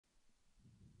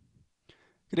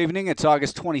Good evening. It's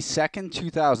August 22nd,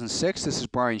 2006. This is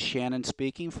Brian Shannon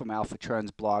speaking from Alpha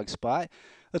Trends Blogspot.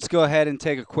 Let's go ahead and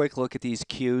take a quick look at these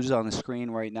cues on the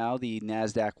screen right now, the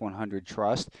Nasdaq 100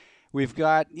 Trust. We've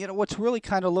got, what's really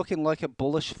kind of looking like a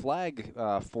bullish flag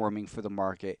forming for the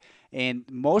market. And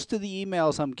most of the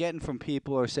emails I'm getting from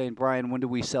people are saying, Brian, when do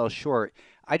we sell short?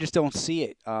 I just don't see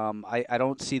it. I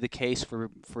don't see the case for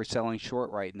selling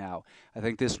short right now. I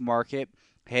think this market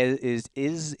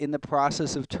is in the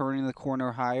process of turning the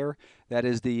corner higher. That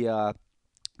is the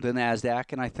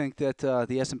Nasdaq, and I think that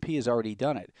the S&P has already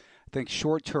done it. I think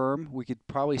short term we could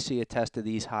probably see a test of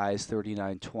these highs,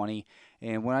 39.20.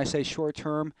 And when I say short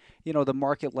term, the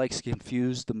market likes to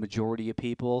confuse the majority of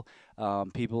people.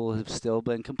 People have still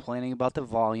been complaining about the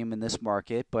volume in this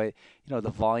market, but the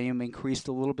volume increased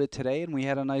a little bit today, and we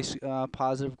had a nice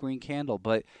positive green candle.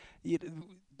 But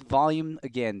volume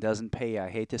again doesn't pay. I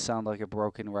hate to sound like a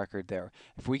broken record there.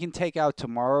 If we can take out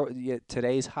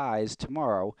today's highs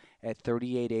tomorrow at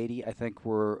 38.80, I think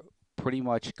we're pretty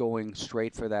much going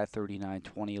straight for that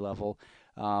 39.20 level.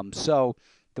 So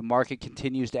the market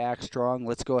continues to act strong.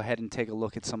 Let's go ahead and take a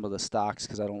look at some of the stocks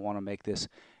because I don't want to make this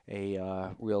a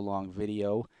real long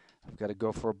video. I've got to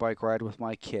go for a bike ride with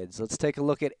my kids. Let's take a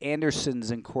look at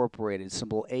Andersons Incorporated,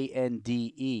 symbol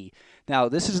ANDE. Now,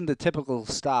 this isn't the typical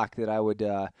stock that I would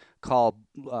call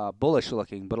bullish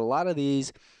looking, but a lot of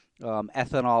these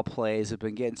ethanol plays have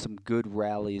been getting some good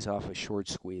rallies off of short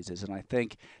squeezes, and I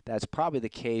think that's probably the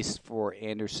case for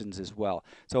Andersons as well.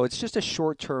 So it's just a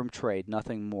short-term trade,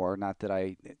 nothing more. Not that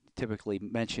I typically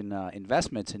mention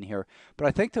investments in here, but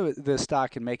I think the stock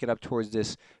can make it up towards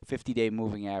this 50-day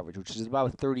moving average, which is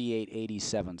about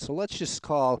 38.87. So let's just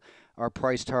call our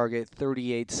price target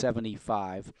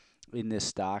 38.75 in this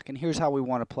stock, and here's how we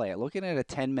want to play it. Looking at a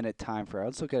 10-minute time frame,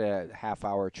 let's look at a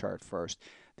half-hour chart first,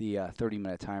 the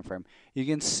 30-minute time frame. You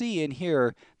can see in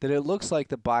here that it looks like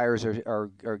the buyers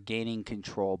are gaining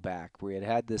control back. We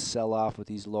had this sell-off with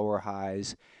these lower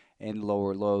highs and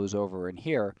lower lows over in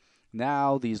here.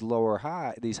 Now these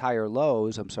higher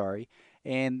lows,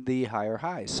 and the higher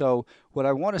highs. So what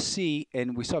I want to see,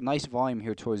 and we saw nice volume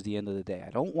here towards the end of the day. I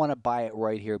don't want to buy it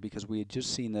right here because we had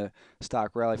just seen the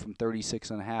stock rally from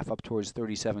 36.5 up towards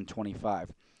 37.25.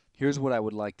 Here's what I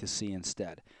would like to see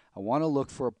instead. I want to look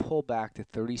for a pullback to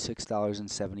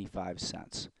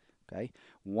 $36.75. Okay.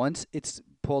 Once it's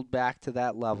pulled back to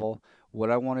that level,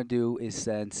 what I want to do is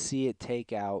then see it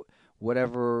take out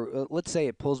whatever. Let's say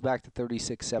it pulls back to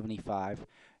 $36.75,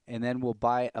 and then we'll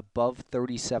buy it above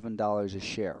 $37 a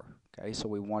share. Okay. So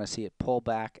we want to see it pull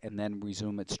back and then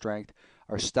resume its strength.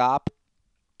 Our stop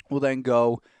will then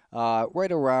go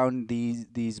right around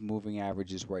these moving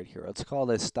averages right here. Let's call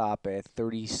this stop at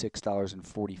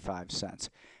 $36.45.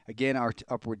 Again, our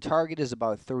upward target is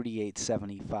about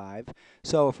 $38.75.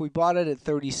 So if we bought it at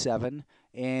 37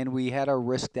 and we had our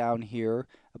risk down here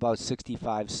about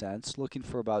 65 cents, looking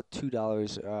for about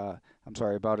about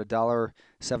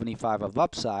 $1.75 of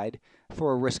upside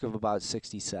for a risk of about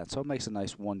 60 cents. So it makes a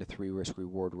nice 1-to-3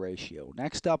 risk-reward ratio.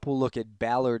 Next up, we'll look at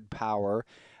Ballard Power.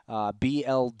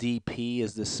 BLDP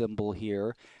is the symbol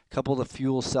here. A couple of the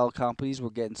fuel cell companies were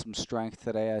getting some strength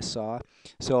today, I saw.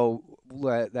 So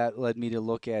that led me to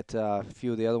look at a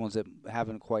few of the other ones that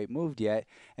haven't quite moved yet.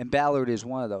 And Ballard is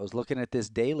one of those. Looking at this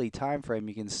daily time frame,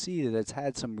 you can see that it's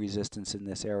had some resistance in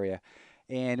this area.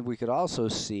 And we could also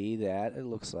see that it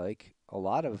looks like a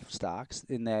lot of stocks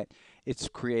in that it's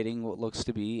creating what looks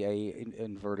to be an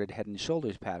inverted head and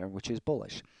shoulders pattern, which is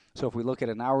bullish. So if we look at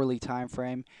an hourly time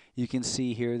frame, you can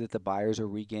see here that the buyers are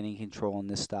regaining control in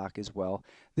this stock as well.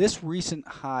 This recent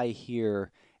high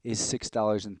here is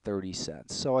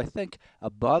 $6.30. So I think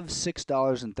above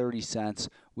 $6.30,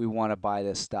 we want to buy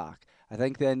this stock. I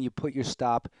think then you put your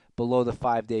stop below the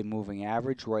 5-day moving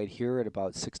average right here at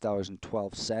about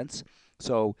 $6.12.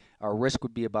 So our risk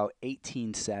would be about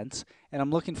 18 cents. And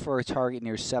I'm looking for a target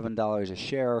near $7 a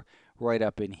share right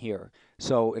up in here.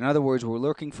 So in other words, we're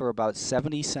looking for about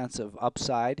 70 cents of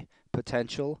upside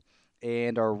potential,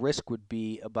 and our risk would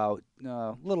be about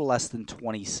a little less than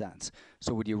 20 cents.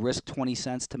 So would you risk 20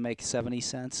 cents to make 70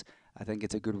 cents? I think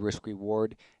it's a good risk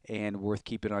reward and worth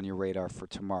keeping on your radar for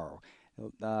tomorrow.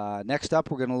 Next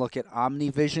up, we're going to look at Omni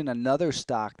Vision, another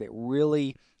stock that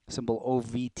really, symbol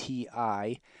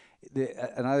OVTI,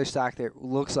 another stock that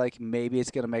looks like maybe it's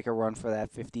going to make a run for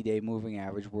that 50-day moving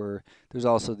average, where there's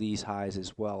also these highs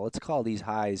as well. Let's call these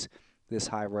highs, this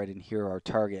high right in here, our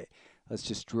target. Let's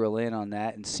just drill in on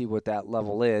that and see what that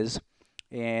level is.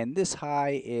 And this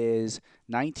high is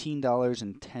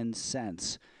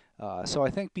 $19.10. So I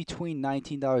think between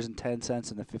 $19.10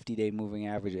 and the 50-day moving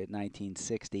average at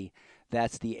 $19.60,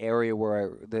 that's the area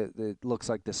where it looks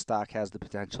like the stock has the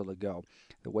potential to go.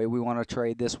 The way we want to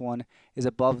trade this one is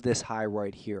above this high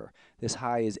right here. This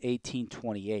high is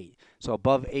 $18.28. So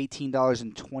above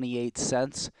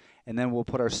 $18.28, and then we'll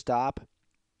put our stop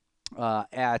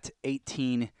at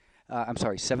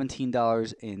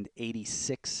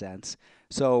 $17.86.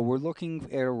 So we're looking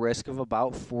at a risk of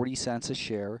about 40 cents a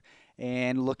share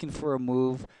and looking for a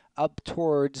move up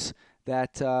towards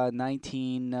that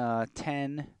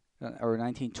 1910 or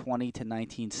 1920 to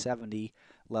 1970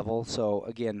 level. So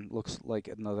again, looks like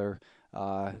another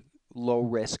low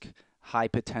risk, high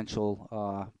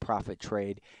potential profit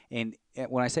trade. And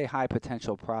when I say high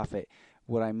potential profit,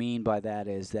 what I mean by that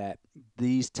is that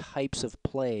these types of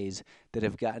plays that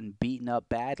have gotten beaten up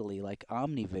badly, like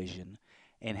OmniVision,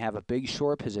 and have a big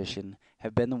short position,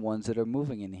 have been the ones that are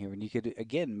moving in here. And you could,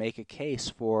 again, make a case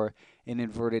for an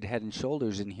inverted head and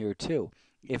shoulders in here too.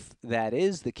 If that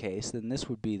is the case, then this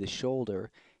would be the shoulder,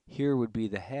 here would be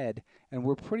the head, and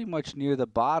we're pretty much near the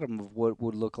bottom of what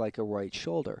would look like a right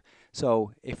shoulder.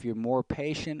 So if you're more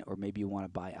patient, or maybe you want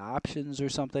to buy options or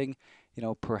something, you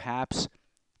know, perhaps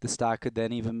the stock could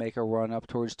then even make a run up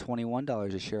towards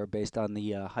 $21 a share based on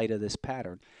the height of this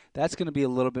pattern. That's going to be a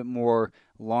little bit more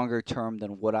longer term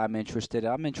than what I'm interested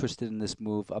in. I'm interested in this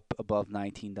move up above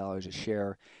 $19 a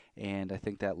share, and I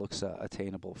think that looks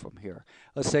attainable from here.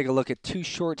 Let's take a look at two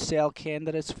short sale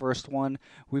candidates. First one,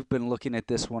 we've been looking at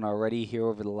this one already here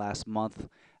over the last month,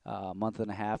 month and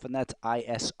a half, and that's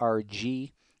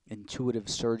ISRG, Intuitive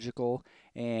Surgical.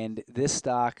 And this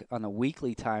stock on a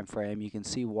weekly time frame, you can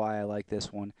see why I like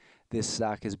this one. This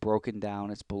stock is broken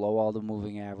down, it's below all the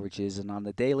moving averages, and on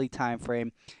the daily time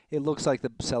frame, it looks like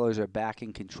the sellers are back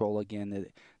in control again.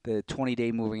 The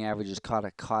 20-day moving average is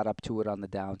caught up to it on the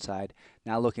downside.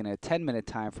 Now looking at a 10-minute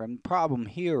time frame, the problem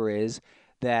here is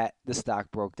that the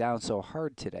stock broke down so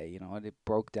hard today. You know, it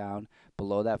broke down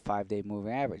below that 5-day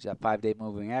moving average. That 5-day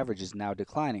moving average is now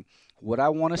declining. What I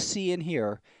want to see in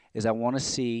here is I want to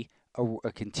see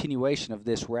a continuation of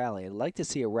this rally. I'd like to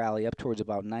see a rally up towards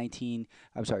about 95,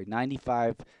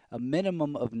 a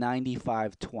minimum of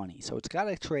 95.20. So it's got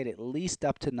to trade at least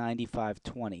up to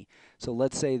 95.20. So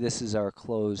let's say this is our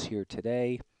close here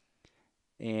today,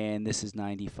 and this is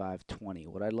 95.20.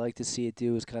 What I'd like to see it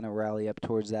do is kind of rally up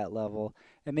towards that level,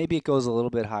 and maybe it goes a little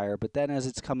bit higher, but then as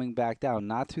it's coming back down,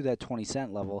 not through that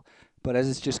 20-cent level, but as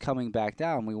it's just coming back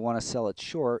down, we want to sell it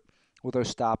short with our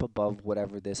stop above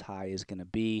whatever this high is going to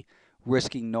be,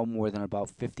 risking no more than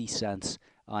about 50 cents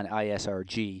on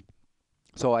ISRG.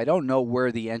 So I don't know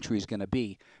where the entry is going to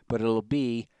be, but it'll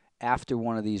be after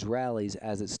one of these rallies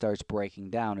as it starts breaking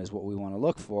down is what we want to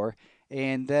look for.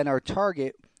 And then our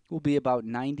target will be about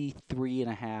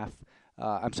 93.5,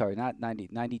 not 90,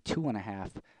 92.5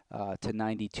 to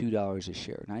 $92 a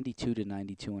share, 92 to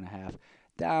 92.5,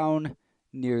 down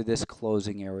near this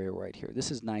closing area right here.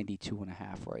 This is 92.5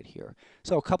 right here.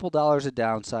 So a couple dollars of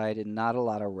downside and not a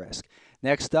lot of risk.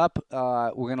 Next up,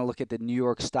 we're going to look at the New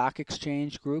York Stock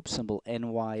Exchange Group, symbol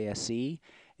NYSE,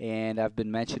 and I've been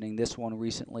mentioning this one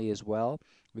recently as well.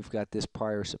 We've got this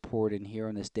prior support in here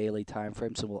on this daily time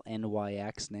frame, symbol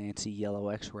NYX, Nancy Yellow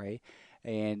X-ray,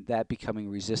 and that becoming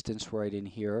resistance right in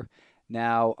here.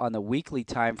 Now on the weekly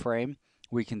time frame,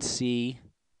 we can see,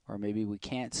 or maybe we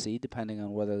can't see, depending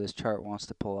on whether this chart wants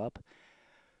to pull up.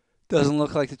 Doesn't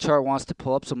look like the chart wants to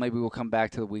pull up, so maybe we'll come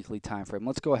back to the weekly time frame.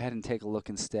 Let's go ahead and take a look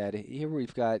instead. Here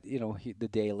we've got, you know, the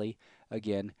daily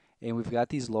again, and we've got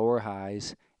these lower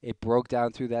highs. It broke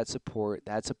down through that support.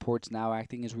 That support's now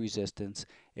acting as resistance.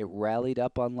 It rallied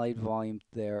up on light volume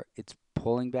there. It's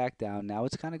pulling back down. Now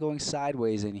it's kind of going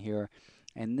sideways in here,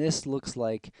 and this looks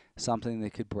like something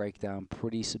that could break down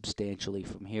pretty substantially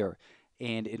from here.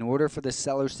 And in order for the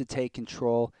sellers to take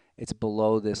control, it's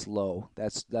below this low.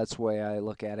 That's the way I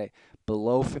look at it.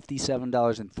 Below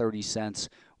 $57.30,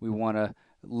 we want to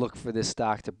look for this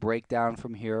stock to break down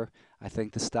from here. I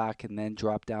think the stock can then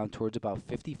drop down towards about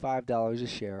 $55 a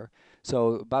share.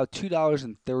 So about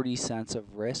 $2.30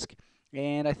 of risk.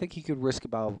 And I think you could risk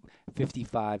about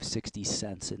 55, 60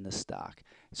 cents in the stock.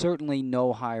 Certainly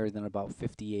no higher than about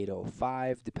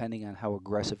 58.05, depending on how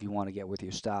aggressive you want to get with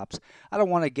your stops. I don't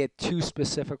want to get too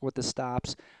specific with the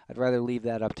stops. I'd rather leave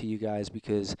that up to you guys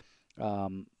because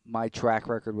my track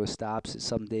record with stops is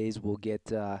some days will get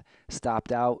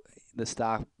stopped out. The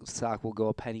stock will go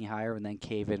a penny higher and then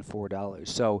cave in $4.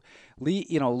 So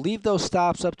leave those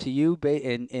stops up to you,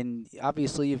 and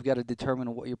obviously you've got to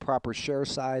determine what your proper share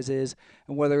size is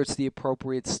and whether it's the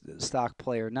appropriate stock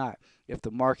play or not. If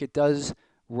the market does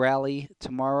rally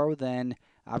tomorrow, then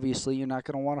obviously you're not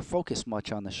going to want to focus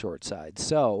much on the short side.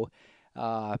 So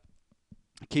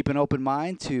Keep an open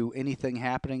mind to anything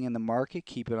happening in the market.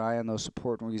 Keep an eye on those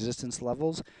support and resistance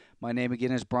levels. My name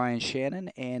again is Brian Shannon,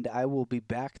 and I will be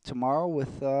back tomorrow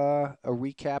with a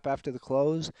recap after the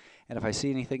close. And if I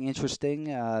see anything interesting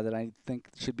that I think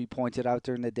should be pointed out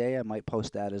during the day, I might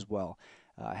post that as well.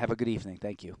 Have a good evening.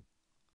 Thank you.